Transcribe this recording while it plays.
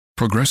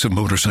Progressive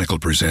Motorcycle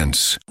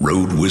presents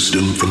Road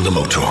Wisdom from the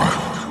Motor.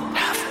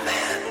 Half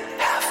man,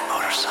 half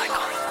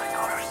motorcycle.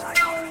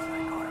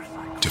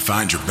 To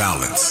find your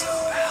balance,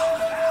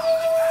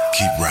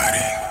 keep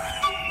riding.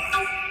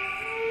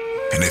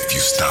 And if you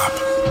stop,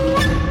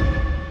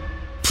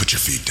 put your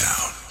feet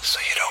down. So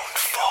you don't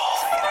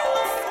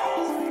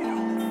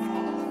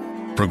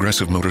fall.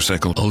 Progressive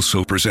Motorcycle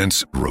also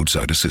presents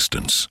Roadside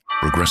Assistance.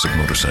 Progressive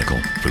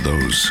Motorcycle, for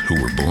those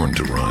who were born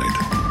to ride.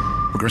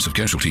 Progressive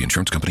Casualty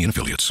Insurance Company and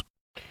Affiliates.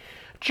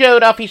 Joe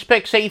Duffy's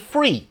Picks, a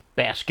free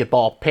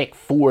basketball pick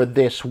for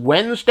this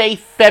Wednesday,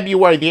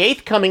 February the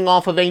 8th, coming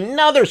off of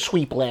another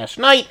sweep last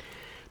night.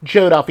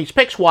 Joe Duffy's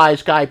Picks,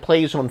 Wise Guy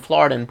plays on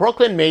Florida and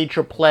Brooklyn,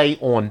 Major play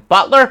on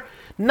Butler.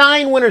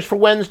 9 winners for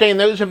Wednesday, and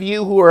those of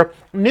you who are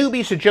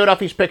newbies to Joe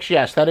Duffy's Picks,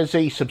 yes, that is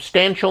a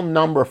substantial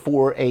number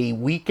for a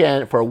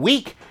weekend, for a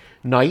week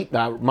night,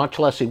 much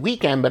less a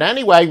weekend, but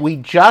anyway, we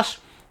just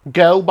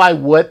go by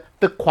what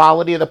the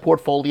quality of the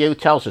portfolio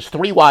tells us.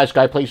 3 Wise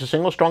Guy plays the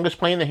single strongest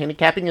play in the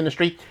handicapping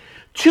industry,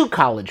 2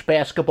 college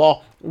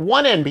basketball,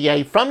 1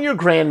 NBA from your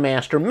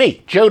grandmaster,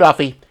 me, Joe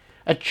Duffy,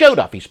 at Joe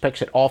Duffy's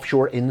Picks at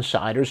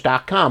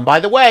offshoreinsiders.com. By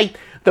the way,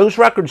 those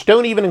records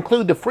don't even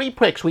include the free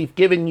picks we've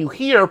given you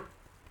here.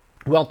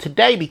 Well,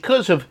 today,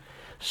 because of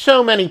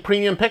so many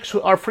premium picks,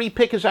 our free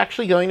pick is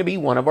actually going to be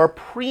one of our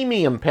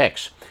premium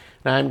picks.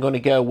 Now, I'm going to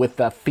go with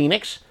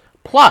Phoenix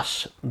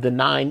plus the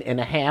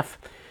 9.5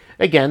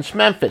 against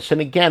Memphis. And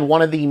again,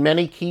 one of the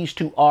many keys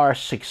to our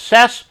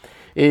success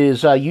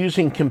is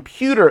using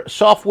computer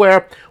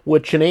software,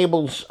 which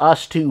enables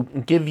us to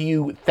give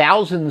you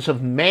thousands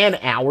of man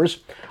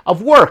hours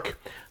of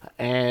work.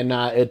 And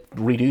it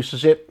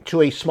reduces it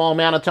to a small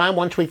amount of time.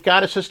 Once we've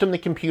got a system, the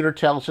computer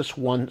tells us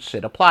once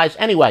it applies.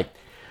 Anyway,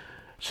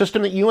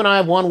 system that you and I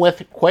have won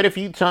with quite a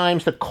few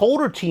times. The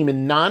Colder team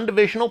in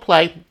non-divisional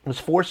play was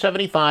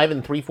 475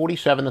 and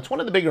 347. That's one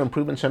of the bigger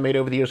improvements I made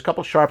over the years. A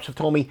couple sharps have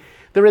told me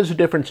there is a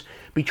difference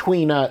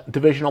between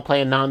divisional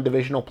play and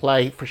non-divisional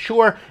play for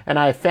sure, and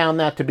I have found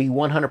that to be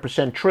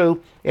 100%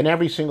 true in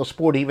every single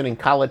sport, even in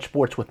college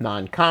sports with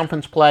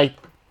non-conference play.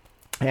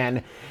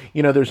 And,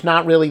 you know, there's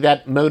not really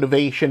that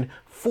motivation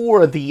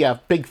for the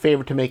big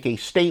favorite to make a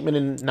statement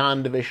in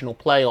non-divisional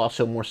play,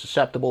 also more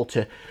susceptible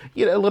to,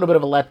 you know, a little bit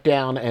of a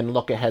letdown and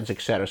look-aheads,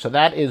 etc. So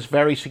that is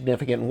very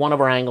significant. One of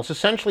our angles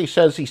essentially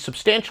says the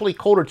substantially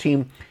colder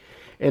team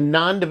in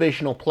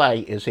non-divisional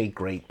play is a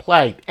great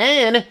play.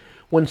 And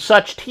when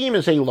such team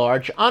is a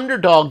large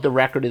underdog, the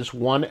record is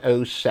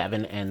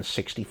 107 and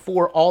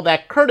 64. All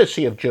that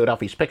courtesy of Joe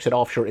Duffy's Picks at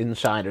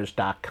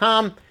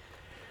offshoreinsiders.com.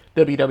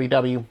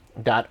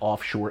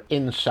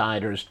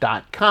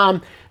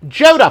 www.offshoreinsiders.com.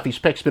 Joe Duffy's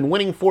Picks been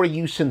winning for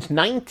you since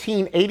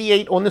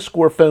 1988 on the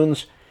score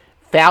phones.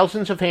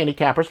 Thousands of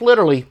handicappers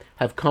literally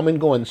have come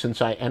and gone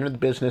since I entered the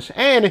business.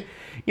 And,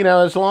 you know,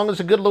 as long as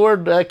the good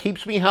Lord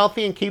keeps me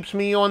healthy and keeps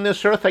me on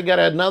this earth, I got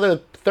another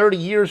 30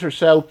 years or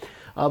so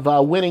of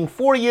winning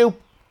for you.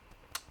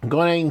 I'm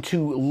going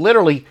to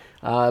literally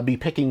be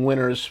picking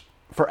winners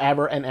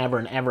forever and ever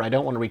and ever. I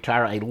don't want to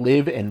retire. I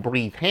live and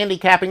breathe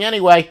handicapping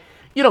anyway.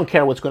 You don't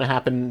care what's going to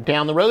happen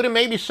down the road, and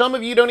maybe some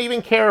of you don't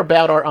even care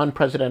about our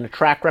unprecedented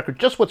track record,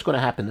 just what's going to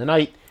happen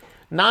tonight.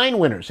 9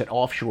 winners at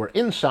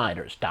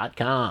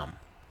offshoreinsiders.com.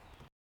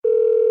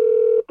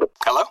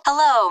 Hello?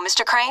 Hello,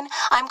 Mr. Crane.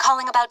 I'm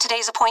calling about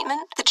today's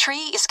appointment. The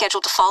tree is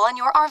scheduled to fall on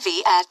your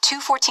RV at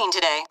 2:14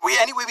 today.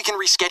 Any way we can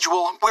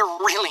reschedule? We're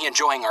really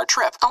enjoying our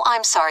trip. Oh,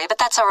 I'm sorry, but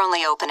that's our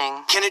only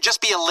opening. Can it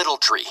just be a little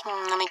tree?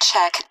 Let me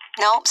check.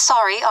 No,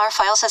 sorry, our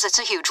file says it's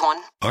a huge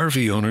one.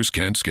 RV owners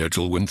can't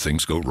schedule when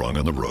things go wrong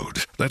on the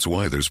road. That's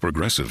why there's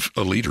Progressive,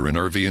 a leader in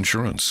RV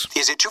insurance.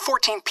 Is it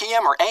 2:14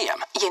 p.m. or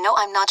a.m.? You know,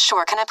 I'm not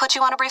sure. Can I put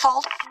you on a brief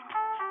hold?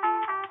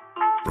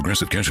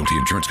 Progressive Casualty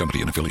Insurance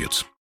Company and Affiliates.